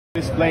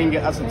Is playing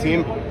as a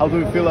team. How do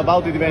you feel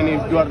about it, even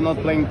if you are not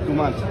playing too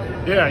much?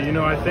 Yeah,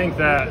 I think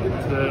that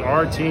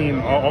our team,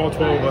 all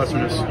 12 of us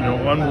are just,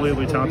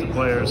 unbelievably talented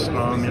players.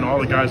 All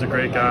the guys are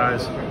great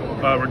guys.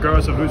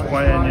 Regardless of who's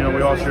playing,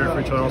 we all cheer for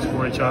each other, all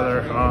support each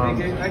other.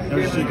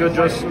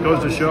 Just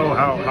goes to show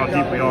how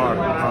deep we are.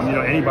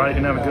 Anybody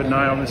can have a good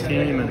night on this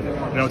team, and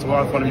it's a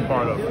lot of fun to be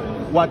part of.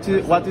 What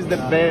is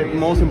the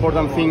most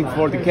important thing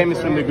for the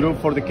chemistry in the group,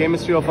 for the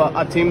chemistry of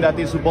a team that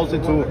is supposed to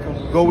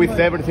go with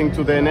everything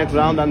to the next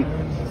round and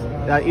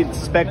it's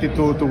expected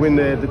to win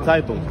the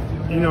title?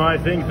 I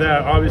think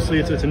that obviously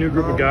it's a new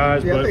group of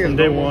guys, but from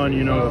day one,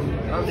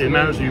 it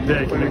matters who you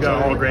pick. We've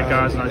got all great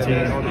guys on our team.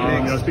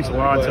 It speaks a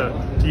lot to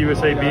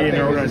USAB and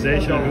their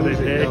organization, who they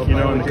pick,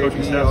 and the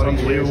coaching staff's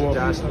unbelievable.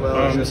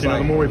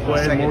 The more we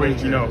play, the more we,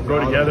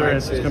 grow together, and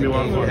it's going to be a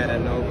lot of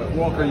fun.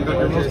 Walker, you got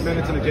your most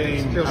minutes in the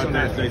game out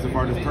Thursday so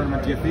far this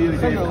tournament. Do you feel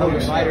as if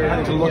coach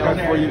had to look out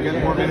for you to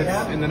get more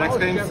minutes in the next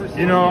games?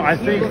 I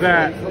think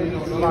that,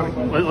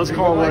 let's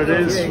call it what it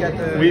is,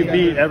 we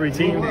beat every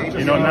team,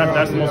 and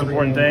that's the most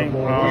important thing.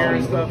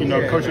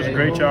 Coach does a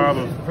great job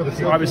of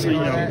obviously,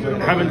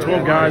 having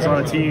 12 guys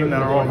on a team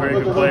that are all very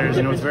good players.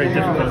 It's very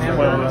difficult to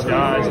play all those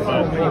guys,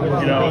 but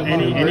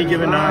any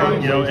given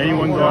night,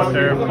 anyone go out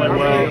there and play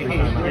well.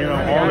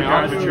 All the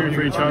guys are cheering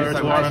for each other. It's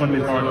a lot of fun to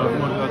be part of. A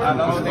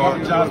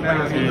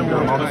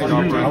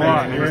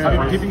lot.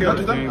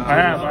 I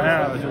have.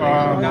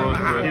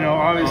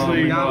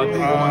 Obviously,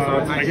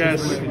 I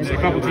guess a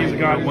couple teams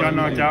got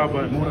knocked out,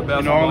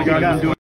 but all the guys have been doing.